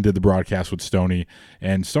Len did the broadcast with Stoney,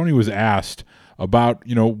 and Stoney was asked about,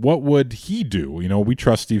 what would he do? We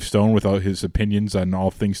trust Steve Stone with his opinions on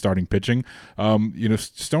all things starting pitching.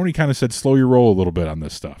 Stoney kind of said, slow your roll a little bit on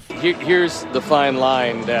this stuff. Here's the fine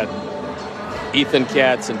line that Ethan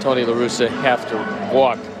Katz and Tony La Russa have to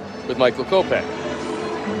walk with Michael Kopech.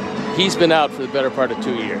 He's been out for the better part of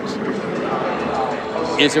 2 years.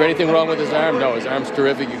 Is there anything wrong with his arm? No, his arm's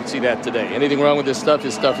terrific. You can see that today. Anything wrong with his stuff?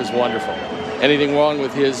 His stuff is wonderful. Anything wrong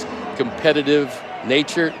with his competitive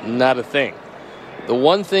nature? Not a thing. The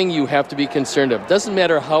one thing you have to be concerned of, doesn't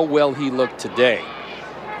matter how well he looked today,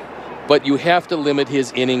 but you have to limit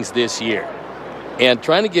his innings this year. And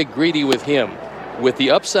trying to get greedy with him with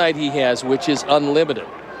the upside he has, which is unlimited,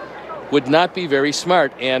 would not be very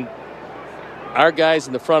smart. And our guys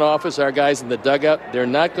in the front office, our guys in the dugout, they're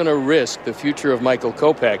not going to risk the future of Michael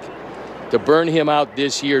Kopech to burn him out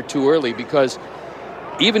this year too early, because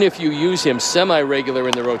even if you use him semi-regular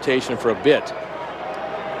in the rotation for a bit,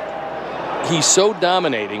 he's so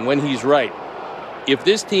dominating when he's right. If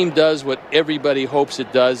this team does what everybody hopes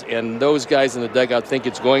it does, and those guys in the dugout think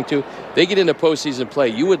it's going to, they get into postseason play.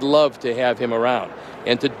 You would love to have him around.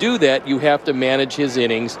 And to do that, you have to manage his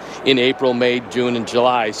innings in April, May, June, and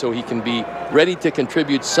July so he can be ready to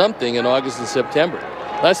contribute something in August and September.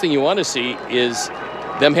 Last thing you want to see is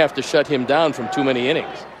them have to shut him down from too many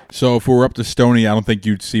innings. So if we're up to Stoney, I don't think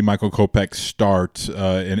you'd see Michael Kopech start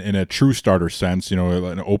in a true starter sense, an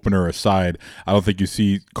opener aside. I don't think you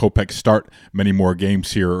see Kopech start many more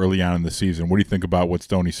games here early on in the season. What do you think about what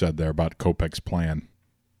Stoney said there about Kopech's plan?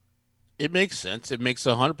 It makes sense. It makes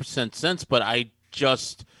 100% sense, but I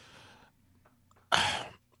just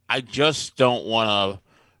don't want to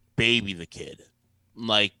baby the kid.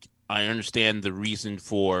 Like, I understand the reason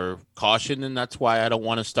for caution, and that's why I don't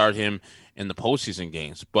want to start him in the postseason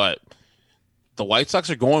games. But the White Sox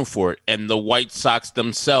are going for it, and the White Sox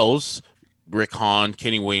themselves, Rick Hahn,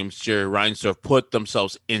 Kenny Williams, Jerry Reinsdorf, put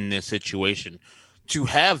themselves in this situation to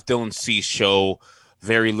have Dylan Cease show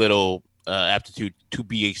very little aptitude to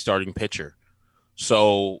be a starting pitcher.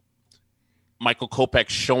 So Michael Kopech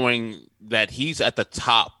showing that he's at the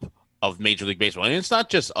top of Major League Baseball. And it's not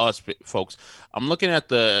just us, folks. I'm looking at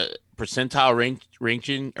the percentile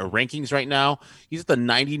rankings right now. He's at the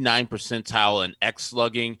 99 percentile in X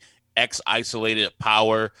slugging, X isolated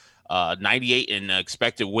power, 98 in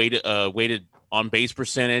expected weighted on base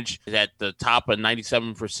percentage. He's at the top of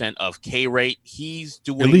 97% of K rate. He's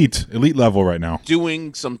doing elite level right now.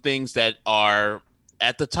 Doing some things that are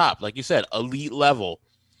at the top, like you said, elite level.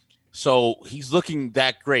 So he's looking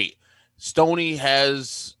that great. Stoney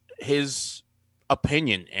has his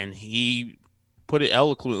opinion, and he put it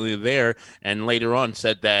eloquently there, and later on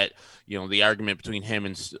said that, the argument between him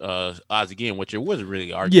and Ozzie Guillen, which it wasn't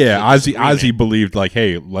really argument. Yeah, Ozzie believed, like,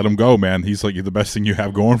 hey, let him go, man. He's like, you're the best thing you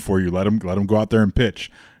have going for you. Let him go out there and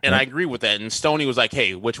pitch. And I agree with that. And Stoney was like,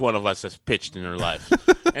 hey, which one of us has pitched in their life?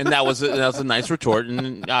 And that was a nice retort.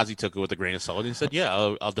 And Ozzie took it with a grain of salt and he said,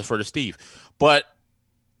 yeah, I'll defer to Steve. But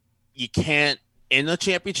you can't, in the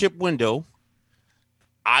championship window,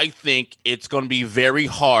 I think it's going to be very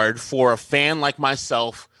hard for a fan like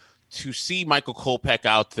myself to see Michael Kopech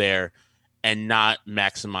out there and not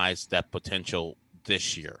maximize that potential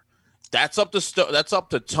this year. That's up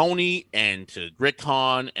to Tony and to Rick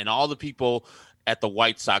Hahn and all the people at the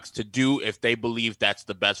White Sox to do if they believe that's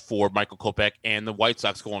the best for Michael Kopech and the White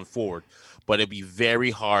Sox going forward. But it'd be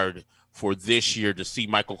very hard for this year to see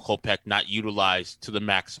Michael Kopech not utilized to the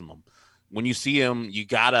maximum. When you see him, you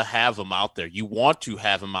got to have him out there. You want to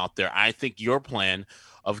have him out there. I think your plan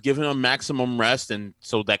of giving him maximum rest, and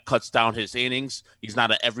so that cuts down his innings. He's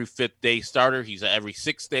not an every fifth day starter. He's an every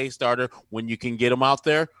 6th day starter. When you can get him out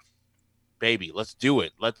there, baby, let's do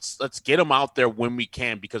it. Let's get him out there when we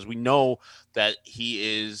can, because we know that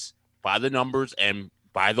he is, by the numbers and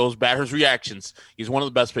by those batters' reactions, he's one of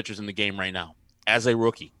the best pitchers in the game right now as a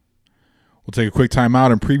rookie. We'll take a quick time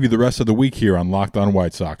out and preview the rest of the week here on Locked On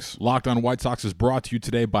White Sox. Locked On White Sox is brought to you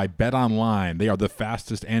today by BetOnline. They are the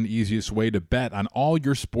fastest and easiest way to bet on all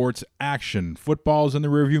your sports action. Football's in the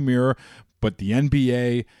rearview mirror, but the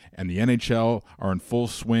NBA and the NHL are in full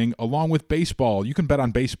swing, along with baseball. You can bet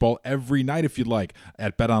on baseball every night if you'd like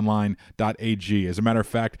at betonline.ag. As a matter of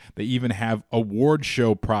fact, they even have award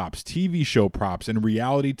show props, TV show props, and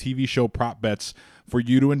reality TV show prop bets for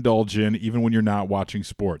you to indulge in even when you're not watching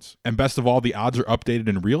sports. And best of all, the odds are updated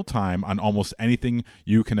in real time on almost anything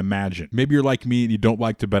you can imagine. Maybe you're like me and you don't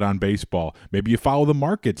like to bet on baseball. Maybe you follow the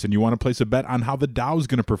markets and you want to place a bet on how the Dow is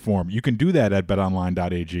going to perform. You can do that at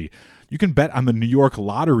betonline.ag. You can bet on the New York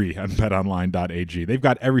Lottery on betonline.ag. They've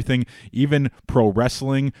got everything, even pro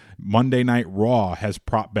wrestling. Monday Night Raw has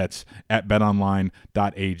prop bets at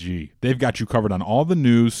betonline.ag. They've got you covered on all the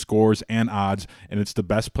news, scores, and odds, and it's the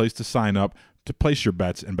best place to sign up to place your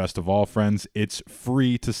bets. And best of all, friends, it's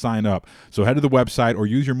free to sign up. So head to the website or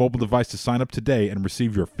use your mobile device to sign up today and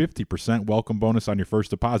receive your 50% welcome bonus on your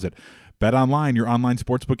first deposit. Bet Online, your online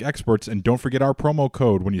sportsbook experts, and don't forget our promo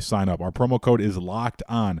code when you sign up. Our promo code is Locked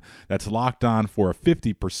On. That's Locked On for a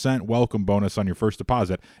 50% welcome bonus on your first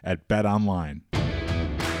deposit at Bet Online.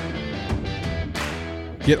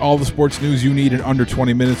 Get all the sports news you need in under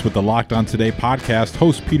 20 minutes with the Locked On Today podcast.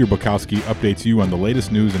 Host Peter Bukowski updates you on the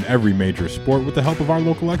latest news in every major sport with the help of our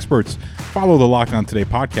local experts. Follow the Locked On Today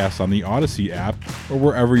podcast on the Odyssey app or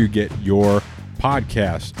wherever you get your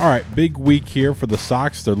podcast. All right, big week here for the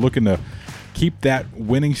Sox. They're looking to keep that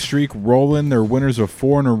winning streak rolling. They're winners of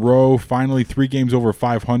 4 in a row. Finally, 3 games over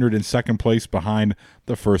 500 in second place behind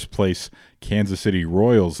the first place Kansas City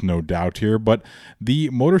Royals, no doubt here. But the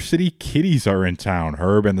Motor City Kitties are in town,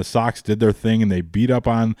 Herb, and the Sox did their thing, and they beat up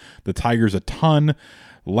on the Tigers a ton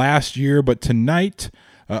last year. But tonight,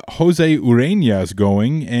 Jose Urena is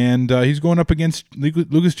going, and he's going up against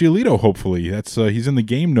Lucas Giolito, hopefully. He's in the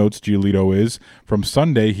game notes, Giolito is, from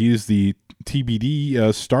Sunday. He's the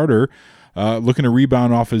TBD starter, looking to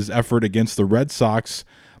rebound off his effort against the Red Sox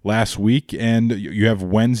last week. And you have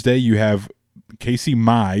Wednesday, you have Casey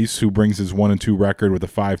Mize, who brings his 1-2 record with a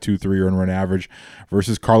 5.23 earned run average,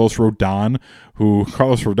 versus Carlos Rodon,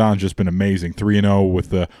 Carlos Rodon's just been amazing, 3-0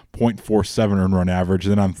 with a .47 earned run average.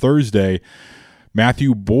 And then on Thursday,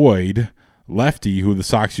 Matthew Boyd, lefty, who the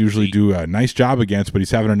Sox usually do a nice job against, but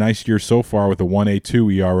he's having a nice year so far with a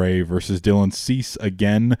 1.82 ERA versus Dylan Cease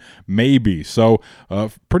again, maybe. So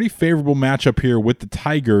pretty favorable matchup here with the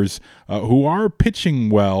Tigers, who are pitching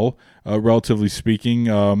well, relatively speaking.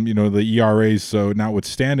 The ERAs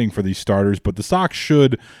notwithstanding for these starters, but the Sox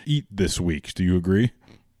should eat this week. Do you agree?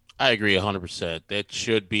 I agree 100%. That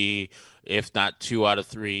should be, if not 2 out of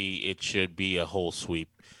 3, it should be a whole sweep.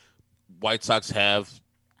 White Sox have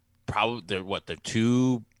probably their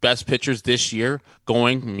 2 best pitchers this year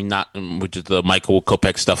going. I mean, not which is the Michael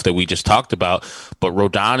Kopech stuff that we just talked about, but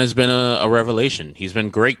Rodon has been a revelation. He's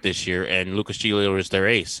been great this year, and Lucas Giolito is their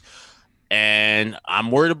ace. And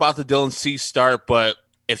I'm worried about the Dylan Cease start, but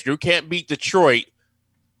if you can't beat Detroit,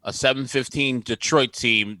 a 7-15 Detroit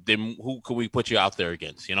team, then who could we put you out there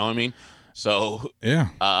against? You know what I mean? So yeah,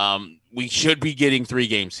 we should be getting 3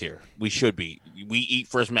 games here. We should be. We eat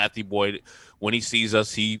first Matthew Boyd. When he sees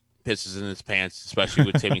us, he pisses in his pants, especially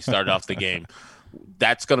with Timmy started off the game.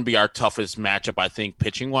 That's going to be our toughest matchup, I think,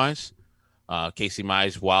 pitching-wise. Casey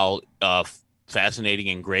Mize, while fascinating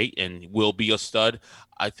and great and will be a stud,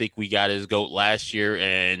 I think we got his GOAT last year,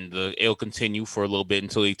 and it'll continue for a little bit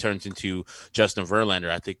until he turns into Justin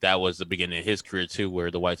Verlander. I think that was the beginning of his career, too,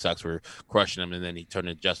 where the White Sox were crushing him, and then he turned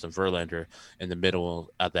into Justin Verlander in the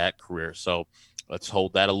middle of that career. So let's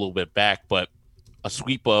hold that a little bit back. But a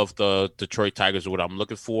sweep of the Detroit Tigers is what I'm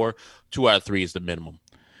looking for. 2 out of 3 is the minimum.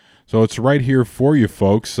 So it's right here for you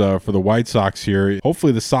folks, for the White Sox here.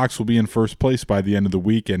 Hopefully the Sox will be in first place by the end of the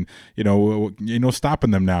week, and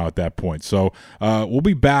stopping them now at that point. So we'll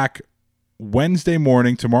be back Wednesday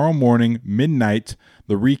morning, tomorrow morning, midnight,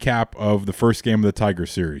 the recap of the first game of the Tiger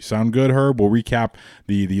series. Sound good, Herb? We'll recap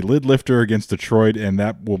the lid lifter against Detroit, and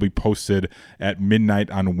that will be posted at midnight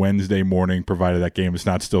on Wednesday morning, provided that game is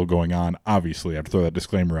not still going on. Obviously, I have to throw that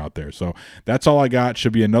disclaimer out there. So that's all I got.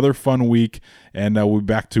 Should be another fun week, and we'll be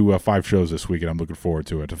back to 5 shows this week, and I'm looking forward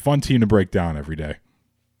to it. It's a fun team to break down every day.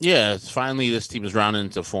 Yeah, it's finally this team is rounding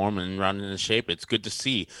into form and rounding into shape. It's good to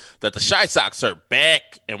see that the Chi Sox are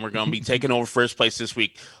back, and we're going to be taking over first place this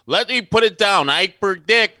week. Let me put it down. I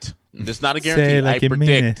predict, this is not a guarantee, I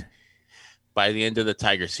predict by the end of the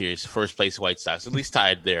Tiger series, first place White Sox, at least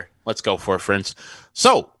tied there. Let's go for it, friends.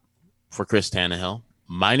 So, for Chris Tannehill,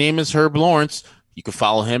 my name is Herb Lawrence. You can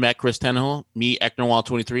follow him at Chris Tannehill, me,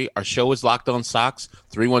 Ecknerwall23. Our show is Locked On Sox,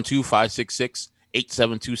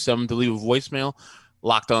 312-566-8727 to leave a voicemail.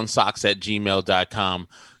 LockedOnSox@gmail.com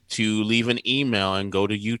to leave an email and go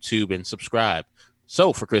to YouTube and subscribe.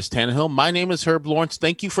 So for Chris Tannehill, my name is Herb Lawrence.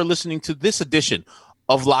 Thank you for listening to this edition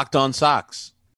of Locked On Sox.